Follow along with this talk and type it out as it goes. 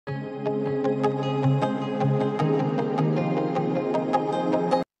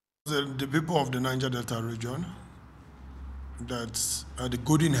people of the Niger Delta region, that's the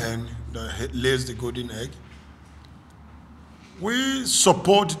golden hen that lays the golden egg. We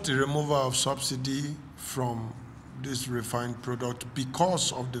support the removal of subsidy from this refined product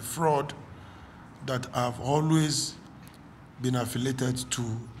because of the fraud that have always been affiliated to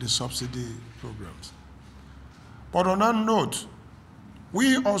the subsidy programs. But on that note,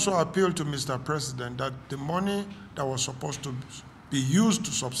 we also appeal to Mr. President that the money that was supposed to be used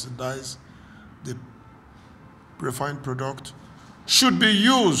to subsidize the refined product should be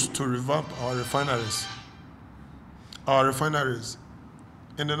used to revamp our refineries. Our refineries.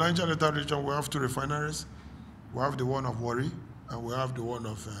 In the Niger Delta region, we have two refineries. We have the one of Warri and we have the one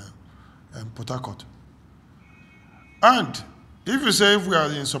of Port Harcourt. And if you say if we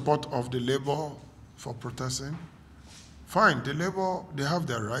are in support of the labor for protesting, fine, the labor, they have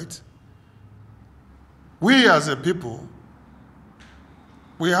their right. We as a people,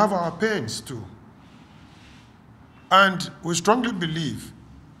 we have our pains too. And we strongly believe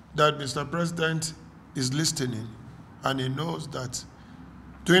that Mr. President is listening and he knows that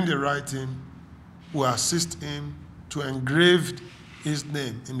doing the right thing will assist him to engrave his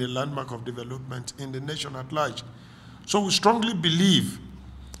name in the landmark of development in the nation at large. So we strongly believe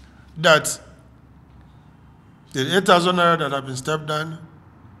that the 8,000 naira that have been stepped down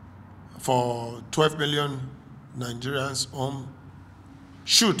for 12 million Nigerians home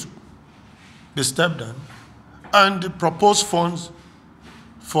should be stepped down, and the proposed funds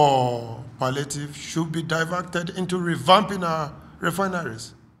for palliative should be diverted into revamping our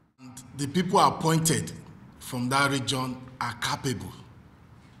refineries. The people appointed from that region are capable.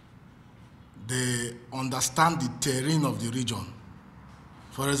 They understand the terrain of the region.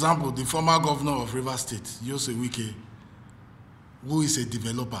 For example, the former governor of Rivers State, Yose Wike, who is a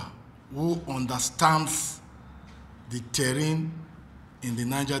developer, who understands the terrain in the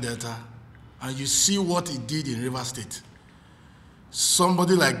Niger Delta, and you see what he did in Rivers State.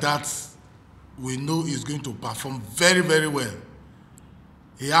 Somebody like that, we know is going to perform very, very well.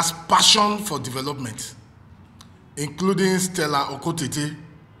 He has passion for development, including Stella Okotete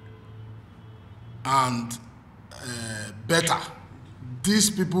and Beta.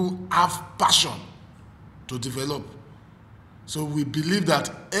 These people have passion to develop. So we believe that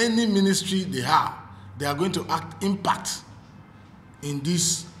any ministry they are going to act impact in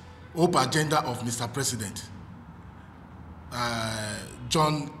this hope agenda of Mr. President.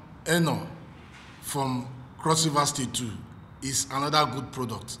 John Eno from Cross River State 2 is another good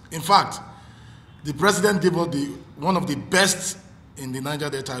product. In fact, the president gave us one of the best in the Niger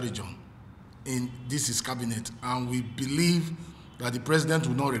Delta region in this cabinet, and we believe that the president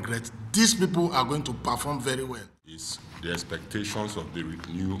will not regret. These people are going to perform very well. It's the expectations of the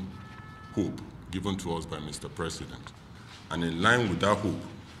new hope given to us by Mr. President. And in line with that hope,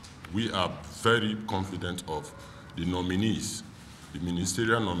 we are very confident of the nominees, the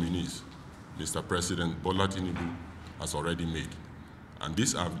ministerial nominees, Mr. President Bola Tinubu has already made. And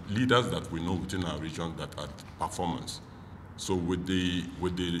these are leaders that we know within our region that are performance. So with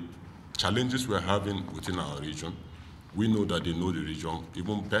the challenges we're having within our region, we know that they know the region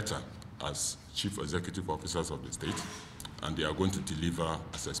even better as chief executive officers of the state, and they are going to deliver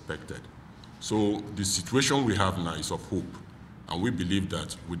as expected. So the situation we have now is of hope, and we believe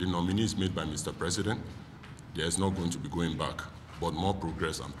that with the nominees made by Mr. President, there is not going to be going back, but more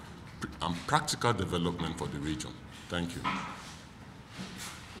progress and practical development for the region. Thank you.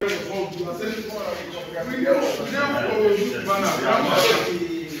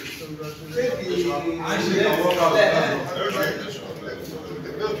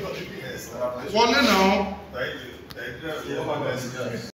 Wọlé náà.